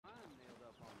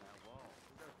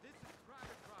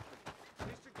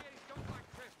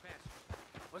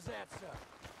that stuff.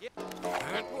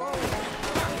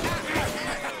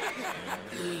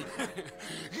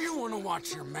 You want to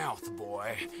watch your mouth,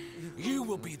 boy. You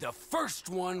will be the first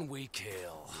one we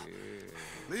kill.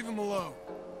 Leave him alone.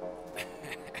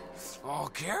 Oh,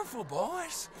 careful,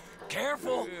 boys.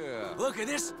 Careful. Yeah. Look at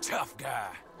this tough guy.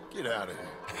 Get out of here.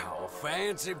 Oh,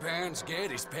 fancy pants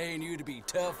Getty's paying you to be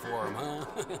tough for him, huh?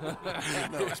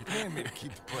 No, he's paying me to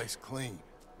keep the place clean.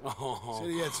 Oh.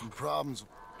 Said he had some problems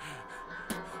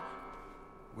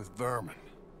with vermin.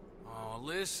 Oh,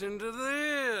 listen to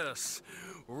this.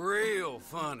 Real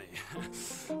funny.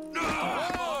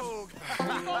 Oh!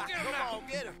 Come on,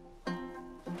 get him.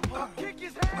 I'll kick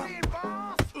his head in,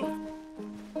 boss! Come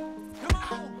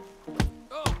on!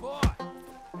 Oh, boy.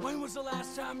 When was the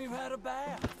last time you had a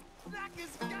bath? Knock his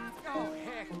gut! Oh,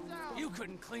 heck. You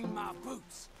couldn't clean my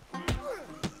boots.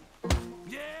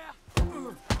 Yeah?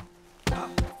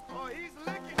 Oh, he's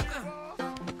licking you, boss!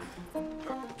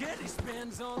 Getty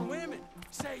spends on women,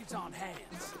 saves on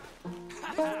hands.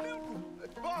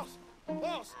 Boss!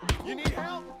 Boss! You need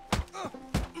help?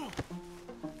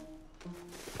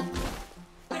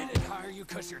 They didn't hire you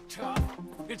because you're tough.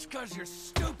 It's because you're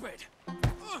stupid.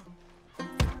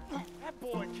 That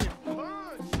boy can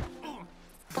punch!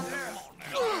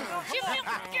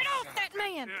 Get off that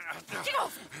man! Get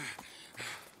off!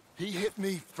 He hit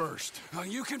me first. Oh,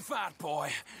 you can fight,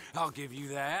 boy. I'll give you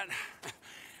that.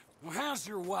 Well, how's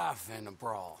your wife in a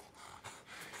brawl?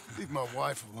 Leave my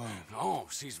wife alone. Oh,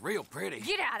 she's real pretty.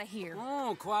 Get out of here!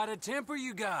 Oh, quite a temper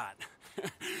you got.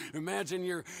 Imagine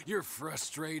you're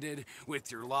frustrated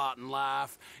with your lot in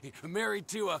life, married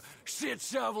to a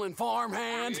shit-shoveling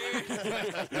farmhand.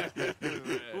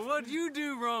 What'd you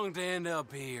do wrong to end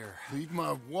up here? Leave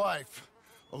my wife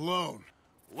alone.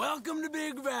 Welcome to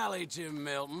Big Valley, Jim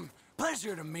Milton.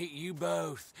 Pleasure to meet you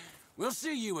both. We'll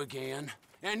see you again.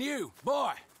 And you,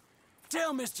 boy,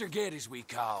 tell Mr. Geddes we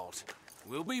called.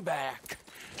 We'll be back.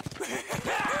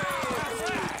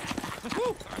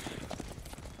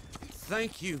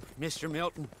 Thank you, Mr.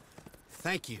 Milton.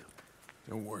 Thank you.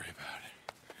 Don't worry about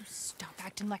it. Stop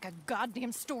acting like a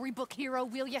goddamn storybook hero,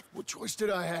 will ya? What choice did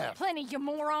I have? Plenty, you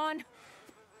moron.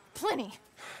 Plenty.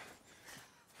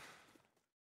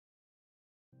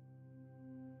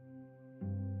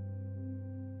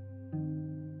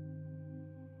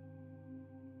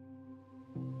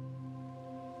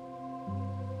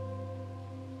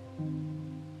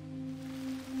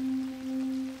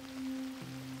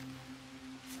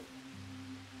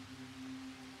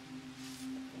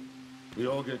 We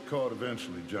all get caught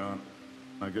eventually, John.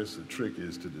 I guess the trick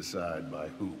is to decide by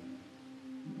who.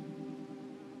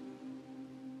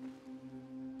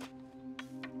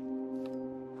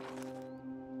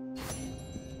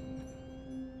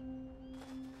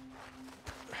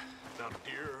 Now,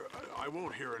 dear, I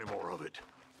won't hear any more of it.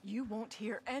 You won't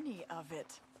hear any of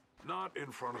it. Not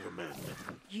in front of the men.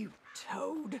 You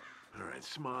toad. All right,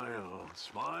 smile,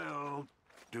 smile.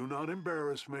 Do not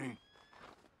embarrass me.